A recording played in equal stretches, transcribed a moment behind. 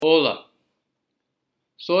Hola,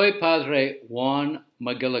 soy Padre Juan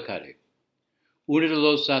McGillicuddy, uno de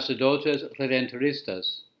los sacerdotes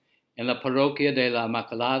redentoristas en la parroquia de la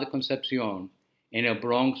Inmaculada Concepción en el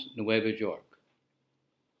Bronx, Nueva York.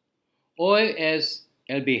 Hoy es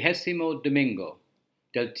el 20º domingo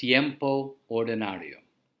del tiempo ordinario.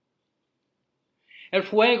 El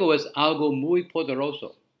fuego es algo muy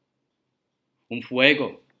poderoso. Un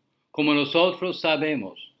fuego, como nosotros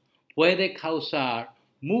sabemos, puede causar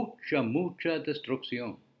mucha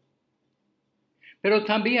destrucción. Pero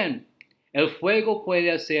también el fuego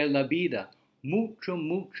puede hacer la vida mucho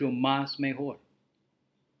más mejor.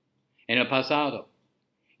 En el pasado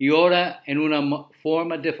y ahora en una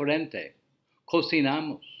forma diferente,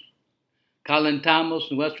 cocinamos,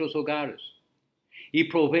 calentamos nuestros hogares y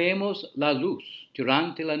proveemos la luz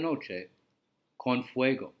durante la noche con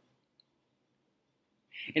fuego.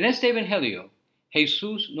 En este Evangelio,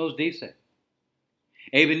 Jesús nos dice: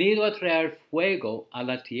 he venido a traer fuego a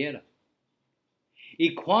la tierra.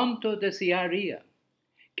 Y cuánto desearía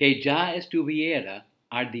que ya estuviera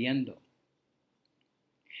ardiendo.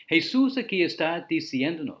 Jesús aquí está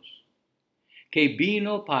diciéndonos que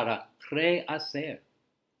vino para rehacer,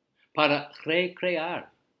 para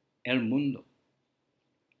recrear el mundo.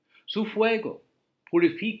 Su fuego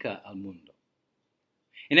purifica al mundo.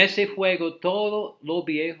 En ese fuego todo lo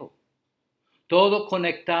viejo, todo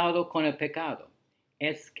conectado con el pecado,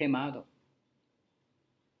 es quemado.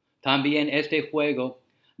 También este fuego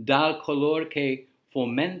da el color que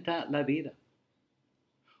fomenta la vida.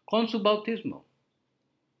 Con su bautismo,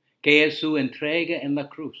 que es su entrega en la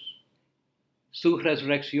cruz, su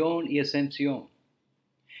resurrección y ascensión,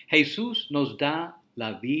 Jesús nos da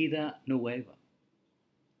la vida nueva.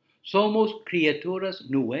 Somos criaturas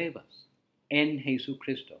nuevas en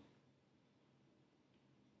Jesucristo.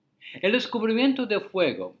 El descubrimiento del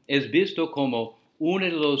fuego es visto como uno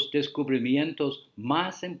de los descubrimientos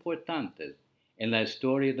más importantes en la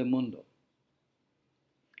historia del mundo.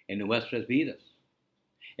 En nuestras vidas,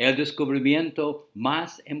 el descubrimiento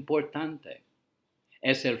más importante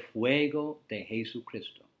es el fuego de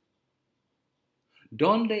Jesucristo.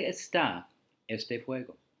 ¿Dónde está este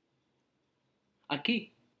fuego?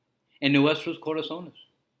 Aquí, en nuestros corazones.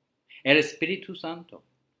 El Espíritu Santo.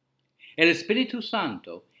 El Espíritu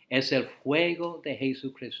Santo es el fuego de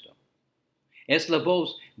Jesucristo. Es la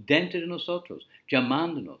voz dentro de nosotros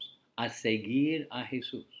llamándonos a seguir a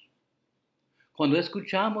Jesús. Cuando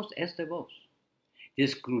escuchamos esta voz,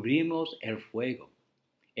 descubrimos el fuego,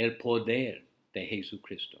 el poder de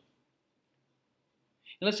Jesucristo.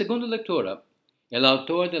 En la segunda lectura, el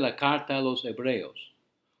autor de la carta a los Hebreos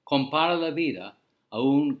compara la vida a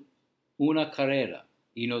una carrera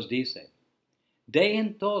y nos dice: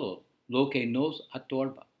 dejen todo lo que nos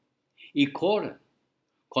atorba y corran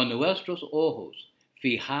con nuestros ojos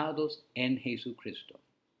fijados en Jesucristo.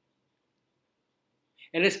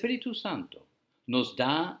 El Espíritu Santo nos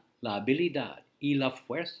da la habilidad y la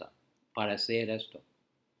fuerza para hacer esto.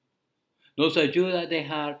 Nos ayuda a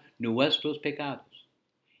dejar nuestros pecados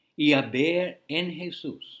y a ver en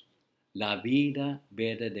Jesús la vida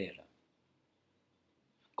verdadera.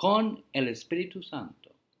 Con el Espíritu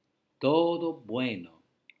Santo, todo bueno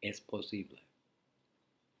es posible.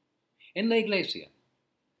 En la iglesia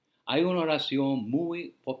hay una oración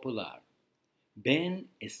muy popular: ven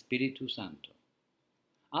Espíritu Santo.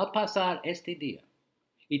 Al pasar este día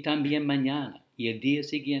y también mañana y el día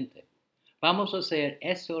siguiente, vamos a hacer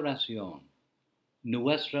esta oración,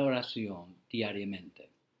 nuestra oración diariamente.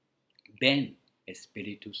 Ven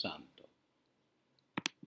Espíritu Santo.